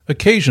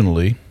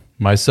Occasionally,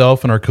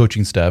 myself and our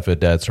coaching staff at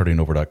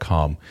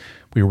dadstartingover.com,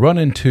 we run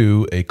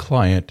into a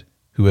client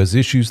who has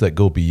issues that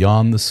go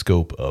beyond the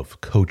scope of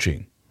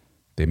coaching.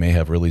 They may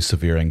have really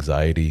severe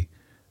anxiety,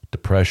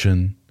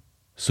 depression,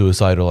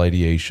 suicidal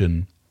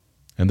ideation,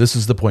 and this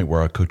is the point where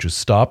our coaches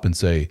stop and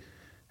say,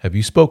 "Have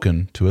you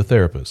spoken to a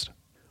therapist?"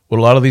 What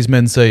a lot of these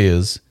men say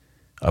is,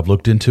 "I've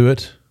looked into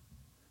it,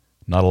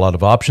 not a lot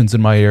of options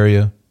in my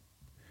area,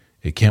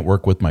 it can't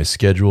work with my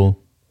schedule,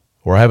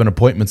 or I have an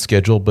appointment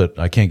scheduled, but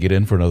I can't get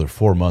in for another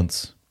 4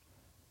 months."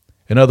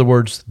 In other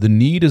words, the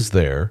need is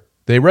there,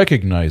 they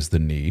recognize the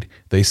need,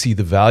 they see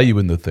the value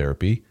in the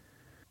therapy,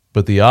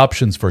 but the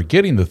options for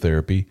getting the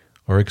therapy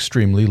are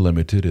extremely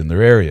limited in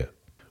their area.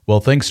 Well,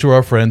 thanks to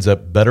our friends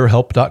at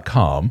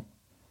BetterHelp.com,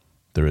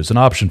 there is an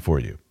option for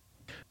you.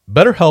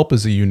 BetterHelp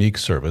is a unique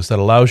service that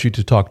allows you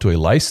to talk to a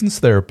licensed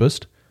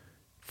therapist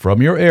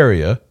from your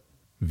area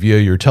via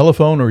your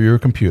telephone or your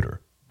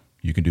computer.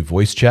 You can do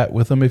voice chat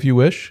with them if you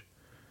wish.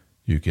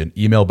 You can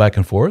email back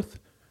and forth.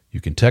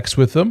 You can text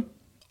with them,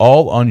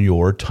 all on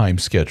your time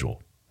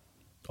schedule,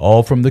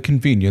 all from the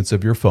convenience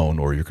of your phone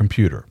or your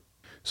computer.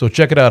 So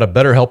check it out at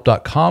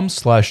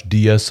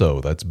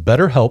betterhelp.com/DSO. That's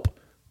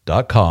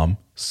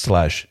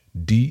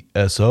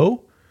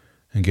betterhelp.com/DSO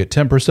and get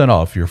 10%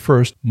 off your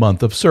first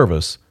month of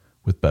service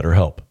with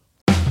BetterHelp.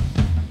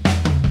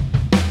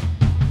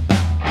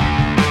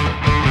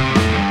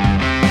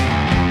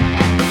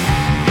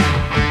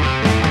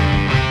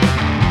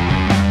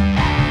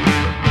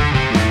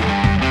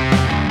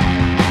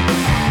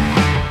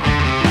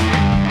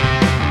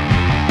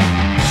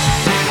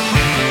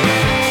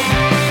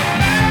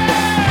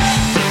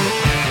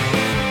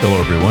 Hello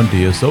everyone,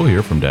 DSO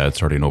here from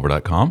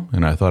dadstartingover.com,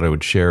 and I thought I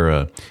would share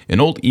an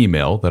old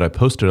email that I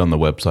posted on the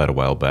website a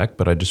while back,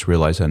 but I just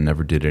realized I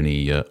never did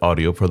any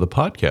audio for the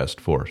podcast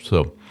for,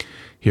 so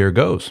here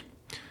goes.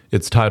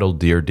 It's titled,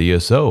 "Dear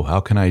DSO, how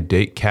can I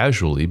date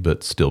casually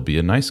but still be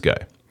a nice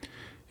guy?"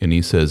 And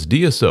he says,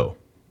 "DSO,"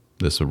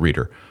 this is a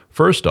reader,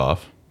 "first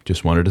off,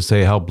 just wanted to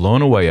say how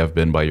blown away I've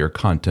been by your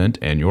content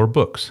and your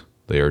books.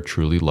 They are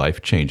truly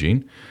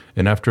life-changing.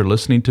 And after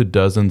listening to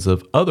dozens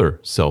of other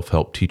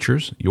self-help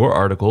teachers, your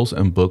articles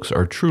and books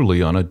are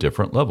truly on a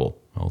different level."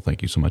 Well,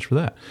 thank you so much for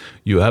that.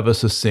 "You have a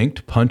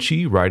succinct,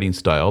 punchy writing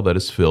style that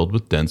is filled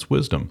with dense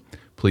wisdom.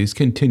 Please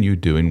continue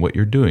doing what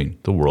you're doing.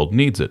 The world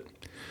needs it.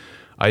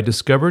 I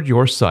discovered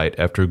your site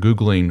after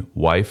Googling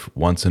 'wife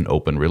wants an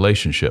open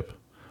relationship.'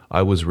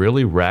 I was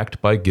really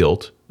racked by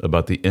guilt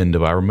about the end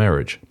of our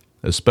marriage,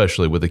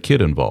 especially with a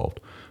kid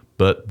involved.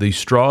 But the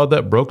straw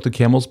that broke the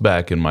camel's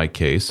back in my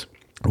case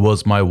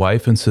was my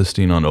wife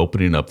insisting on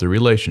opening up the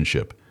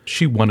relationship.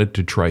 She wanted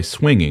to try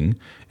swinging,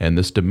 and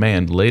this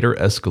demand later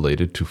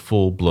escalated to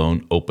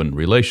full-blown open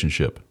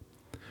relationship.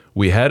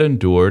 We had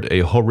endured a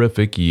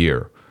horrific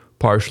year,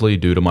 partially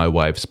due to my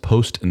wife's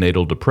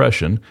postnatal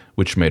depression,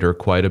 which made her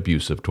quite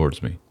abusive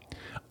towards me.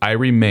 I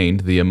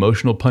remained the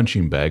emotional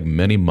punching bag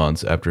many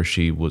months after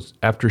she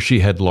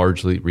had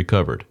largely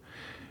recovered.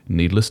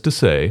 Needless to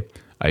say,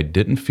 I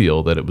didn't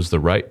feel that it was the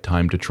right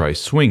time to try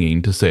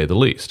swinging, to say the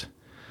least.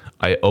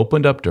 I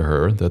opened up to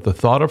her that the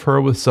thought of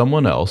her with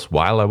someone else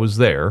while I was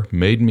there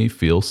made me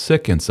feel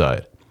sick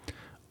inside.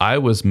 I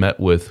was met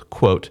with,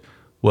 quote,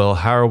 'Well,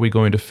 how are we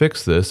going to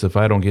fix this if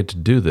I don't get to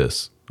do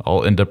this?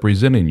 I'll end up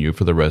resenting you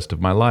for the rest of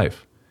my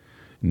life.'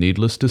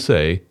 Needless to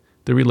say,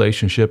 the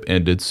relationship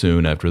ended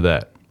soon after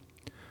that.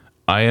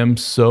 I am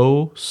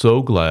so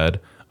glad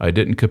I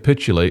didn't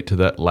capitulate to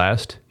that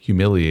last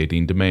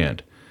humiliating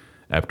demand,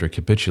 after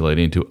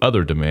capitulating to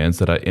other demands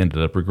that I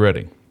ended up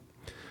regretting.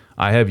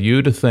 I have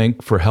you to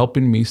thank for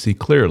helping me see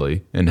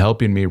clearly and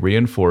helping me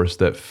reinforce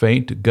that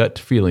faint gut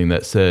feeling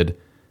that said,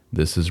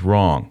 'This is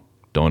wrong.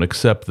 Don't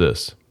accept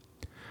this.'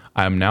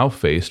 I am now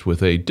faced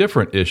with a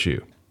different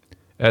issue.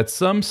 At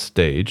some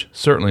stage,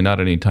 certainly not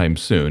anytime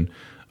soon,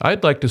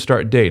 I'd like to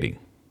start dating.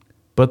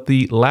 But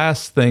the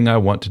last thing I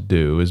want to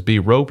do is be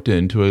roped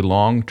into a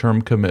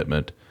long-term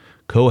commitment,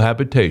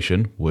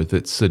 cohabitation with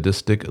its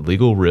sadistic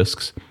legal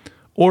risks,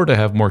 or to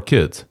have more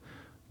kids.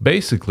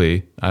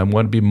 Basically, I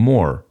want to be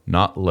more,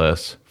 not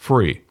less,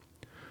 free.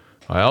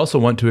 I also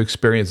want to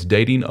experience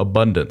dating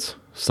abundance,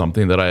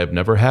 something that I have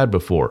never had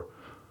before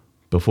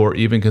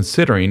even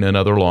considering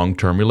another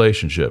long-term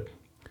relationship.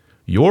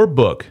 Your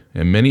book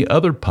and many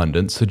other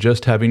pundits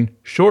suggest having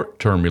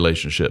short-term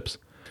relationships,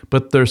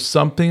 but there's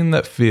something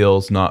that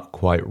feels not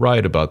quite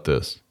right about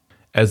this,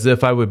 as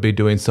if I would be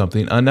doing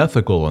something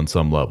unethical on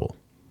some level.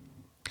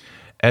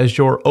 As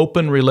your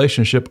open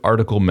relationship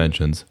article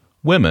mentions,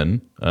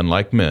 women,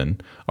 unlike men,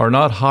 are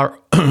not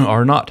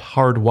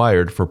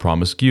hardwired for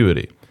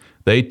promiscuity.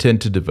 They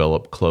tend to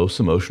develop close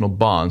emotional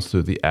bonds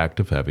through the act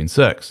of having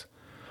sex.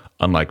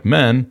 Unlike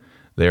men,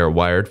 they are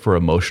wired for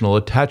emotional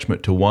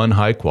attachment to one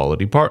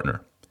high-quality partner.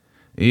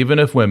 Even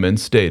if women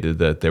stated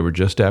that they were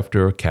just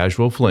after a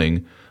casual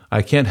fling,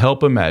 I can't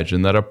help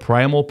imagine that a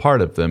primal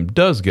part of them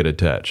does get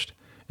attached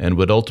and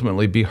would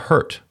ultimately be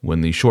hurt when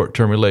the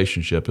short-term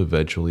relationship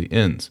eventually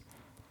ends.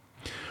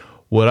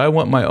 Would I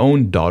want my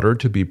own daughter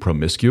to be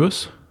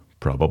promiscuous?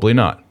 Probably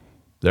not.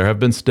 There have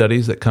been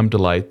studies that come to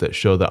light that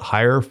show that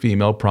higher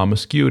female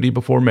promiscuity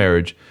before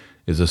marriage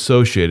is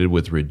associated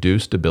with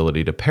reduced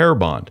ability to pair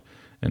bond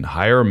and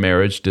higher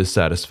marriage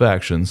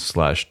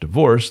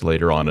dissatisfaction/divorce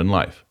later on in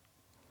life.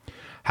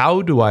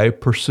 How do I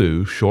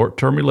pursue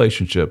short-term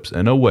relationships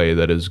in a way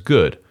that is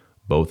good,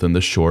 both in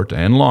the short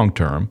and long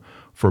term,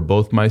 for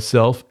both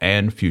myself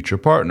and future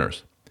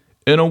partners?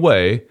 In a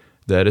way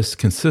that is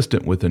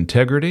consistent with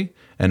integrity,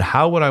 and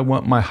how would I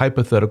want my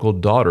hypothetical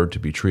daughter to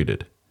be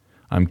treated?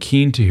 I'm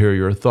keen to hear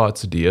your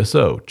thoughts,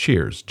 DSO.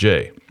 Cheers,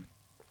 Jay.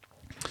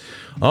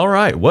 All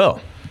right,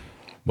 well,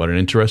 what an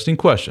interesting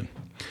question.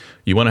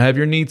 You want to have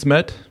your needs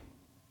met?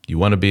 You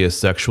want to be a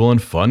sexual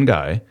and fun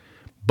guy,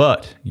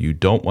 but you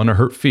don't want to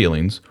hurt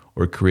feelings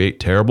or create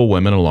terrible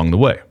women along the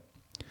way.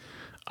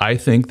 I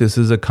think this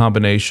is a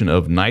combination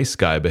of nice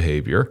guy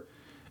behavior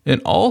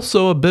and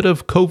also a bit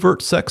of covert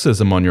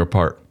sexism on your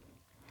part.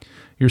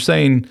 You're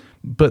saying,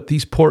 but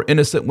these poor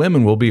innocent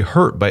women will be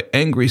hurt by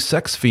angry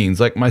sex fiends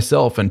like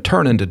myself and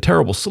turn into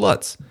terrible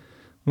sluts.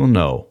 Well,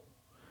 no.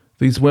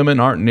 These women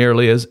aren't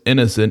nearly as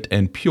innocent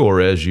and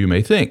pure as you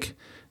may think.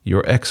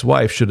 Your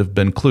ex-wife should have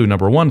been clue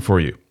number one for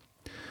you.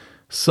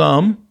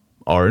 Some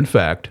are, in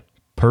fact,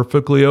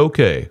 perfectly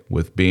okay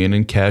with being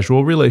in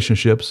casual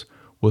relationships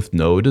with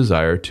no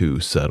desire to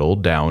settle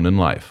down in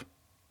life.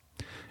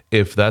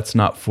 If that's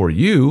not for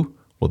you,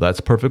 well,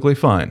 that's perfectly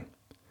fine.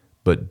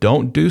 But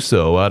don't do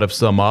so out of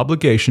some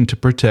obligation to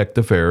protect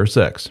the fairer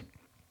sex.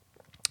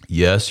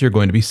 Yes, you're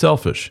going to be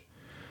selfish.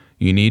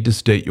 You need to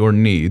state your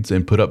needs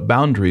and put up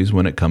boundaries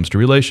when it comes to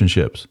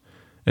relationships.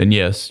 And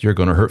yes, you're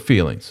going to hurt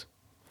feelings.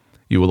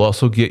 You will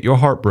also get your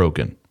heart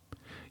broken.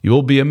 You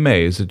will be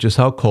amazed at just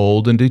how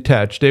cold and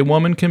detached a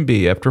woman can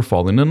be after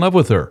falling in love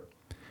with her.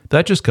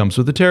 That just comes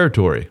with the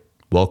territory.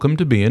 Welcome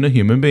to being a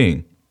human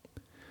being.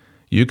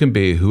 You can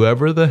be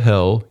whoever the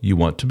hell you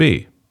want to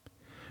be.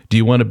 Do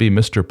you want to be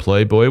Mr.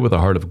 Playboy with a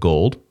heart of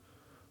gold?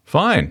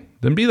 Fine,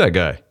 then be that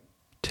guy.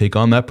 Take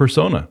on that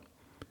persona.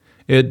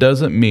 It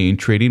doesn't mean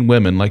treating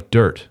women like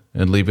dirt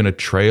and leaving a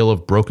trail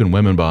of broken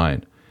women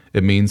behind.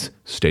 It means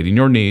stating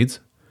your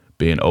needs,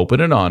 being open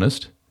and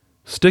honest,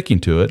 sticking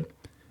to it,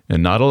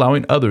 and not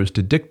allowing others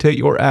to dictate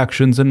your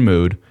actions and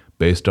mood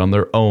based on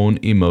their own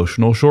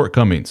emotional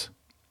shortcomings.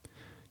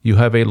 You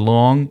have a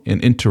long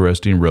and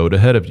interesting road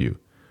ahead of you.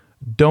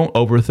 Don't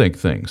overthink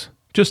things.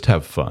 Just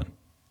have fun.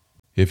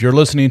 If you're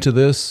listening to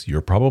this,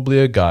 you're probably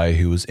a guy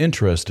who is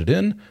interested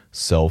in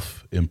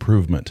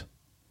self-improvement.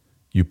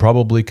 You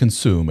probably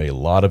consume a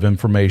lot of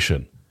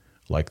information,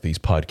 like these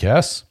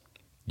podcasts,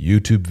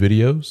 YouTube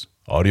videos,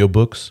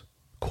 audiobooks,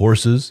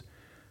 courses,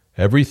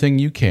 everything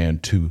you can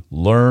to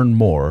learn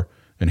more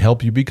and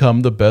help you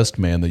become the best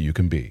man that you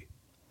can be.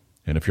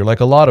 And if you're like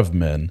a lot of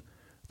men,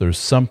 there's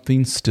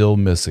something still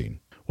missing.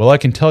 Well, I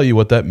can tell you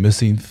what that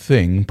missing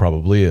thing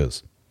probably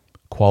is.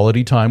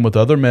 Quality time with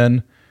other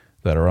men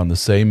that are on the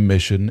same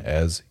mission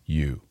as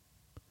you.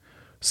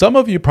 Some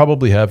of you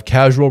probably have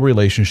casual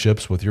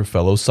relationships with your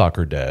fellow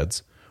soccer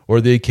dads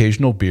or the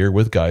occasional beer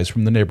with guys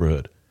from the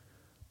neighborhood,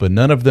 but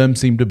none of them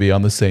seem to be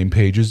on the same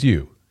page as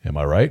you. Am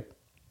I right?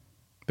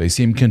 They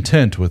seem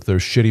content with their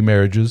shitty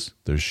marriages,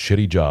 their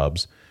shitty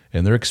jobs,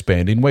 and their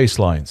expanding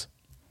waistlines.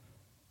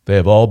 They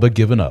have all but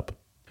given up.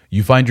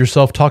 You find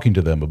yourself talking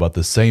to them about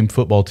the same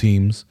football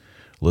teams,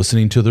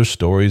 listening to their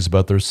stories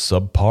about their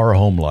subpar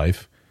home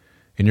life,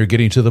 and you're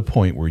getting to the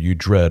point where you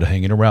dread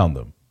hanging around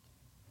them.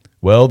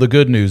 Well, the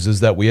good news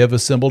is that we have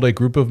assembled a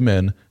group of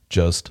men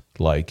just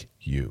like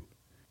you.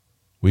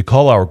 We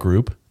call our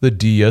group the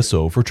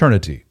DSO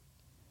Fraternity.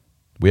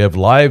 We have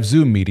live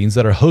Zoom meetings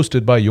that are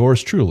hosted by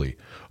yours truly,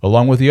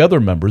 along with the other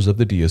members of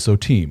the DSO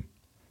team.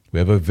 We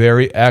have a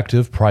very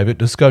active private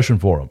discussion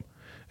forum,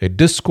 a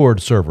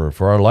Discord server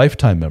for our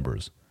lifetime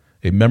members,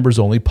 a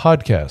members-only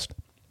podcast,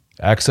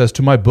 access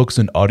to my books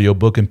in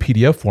audiobook and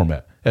PDF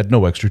format at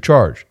no extra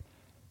charge,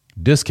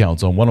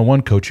 discounts on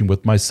one-on-one coaching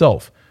with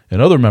myself and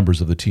other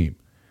members of the team,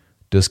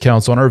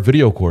 discounts on our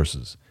video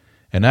courses,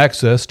 and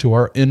access to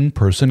our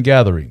in-person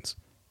gatherings.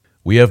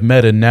 We have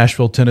met in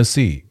Nashville,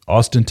 Tennessee,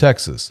 Austin,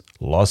 Texas,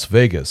 Las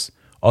Vegas,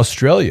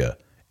 Australia,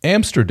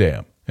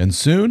 Amsterdam, and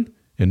soon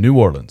in New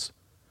Orleans.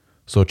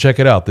 So check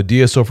it out, the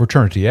DSO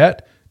Fraternity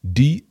at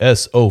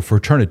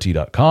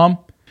dsofraternity.com.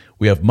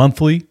 We have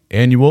monthly,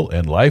 annual,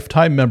 and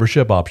lifetime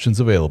membership options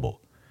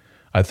available.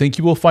 I think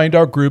you will find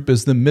our group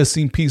is the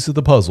missing piece of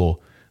the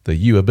puzzle that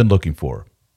you have been looking for.